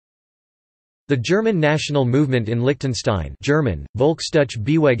The German national movement in Liechtenstein, German, Volksdeutsche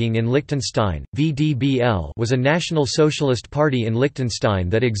in Liechtenstein, VDBL, was a national socialist party in Liechtenstein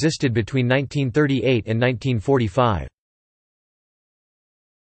that existed between 1938 and 1945.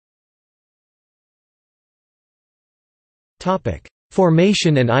 Topic: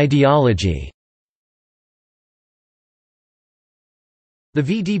 Formation and ideology. The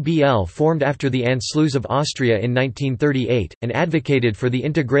VDBL formed after the Anschluss of Austria in 1938, and advocated for the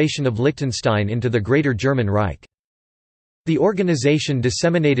integration of Liechtenstein into the Greater German Reich. The organization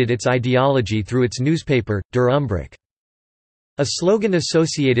disseminated its ideology through its newspaper, Der Umbruch. A slogan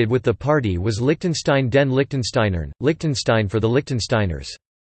associated with the party was Liechtenstein den Liechtensteinern, Liechtenstein for the Liechtensteiners.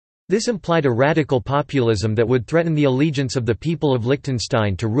 This implied a radical populism that would threaten the allegiance of the people of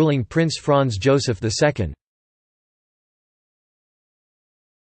Liechtenstein to ruling Prince Franz Joseph II.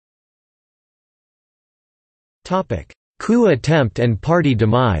 Coup attempt and party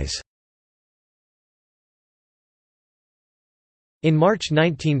demise. In March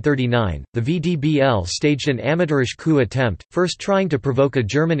 1939, the VDBL staged an amateurish coup attempt, first trying to provoke a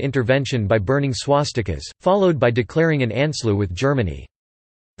German intervention by burning swastikas, followed by declaring an Anschluss with Germany.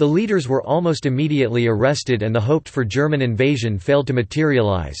 The leaders were almost immediately arrested and the hoped-for German invasion failed to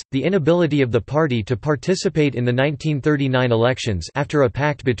materialize. The inability of the party to participate in the 1939 elections after a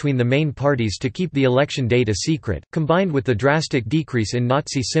pact between the main parties to keep the election date a secret, combined with the drastic decrease in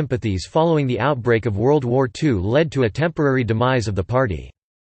Nazi sympathies following the outbreak of World War II led to a temporary demise of the party.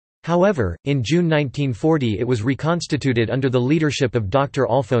 However, in June 1940 it was reconstituted under the leadership of Dr.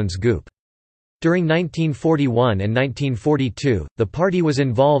 Alphonse Goop. During 1941 and 1942, the party was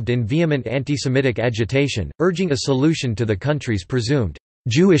involved in vehement anti-Semitic agitation, urging a solution to the country's presumed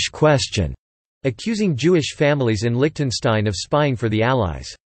Jewish question, accusing Jewish families in Liechtenstein of spying for the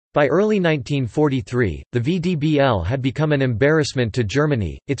Allies. By early 1943, the VDBL had become an embarrassment to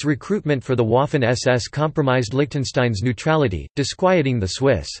Germany. Its recruitment for the Waffen-SS compromised Liechtenstein's neutrality, disquieting the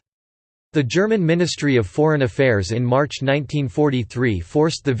Swiss. The German Ministry of Foreign Affairs in March 1943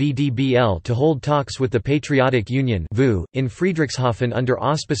 forced the VDBL to hold talks with the Patriotic Union in Friedrichshafen under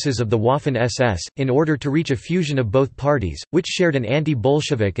auspices of the Waffen-SS, in order to reach a fusion of both parties, which shared an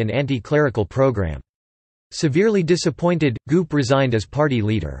anti-Bolshevik and anti-clerical program. Severely disappointed, Goop resigned as party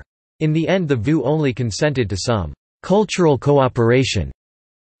leader. In the end the VU only consented to some cultural cooperation.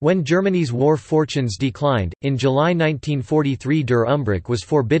 When Germany's war fortunes declined, in July 1943 Der Umbruch was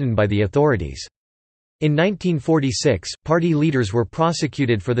forbidden by the authorities. In 1946, party leaders were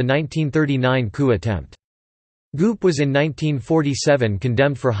prosecuted for the 1939 coup attempt. Goop was in 1947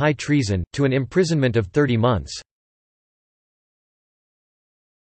 condemned for high treason, to an imprisonment of 30 months.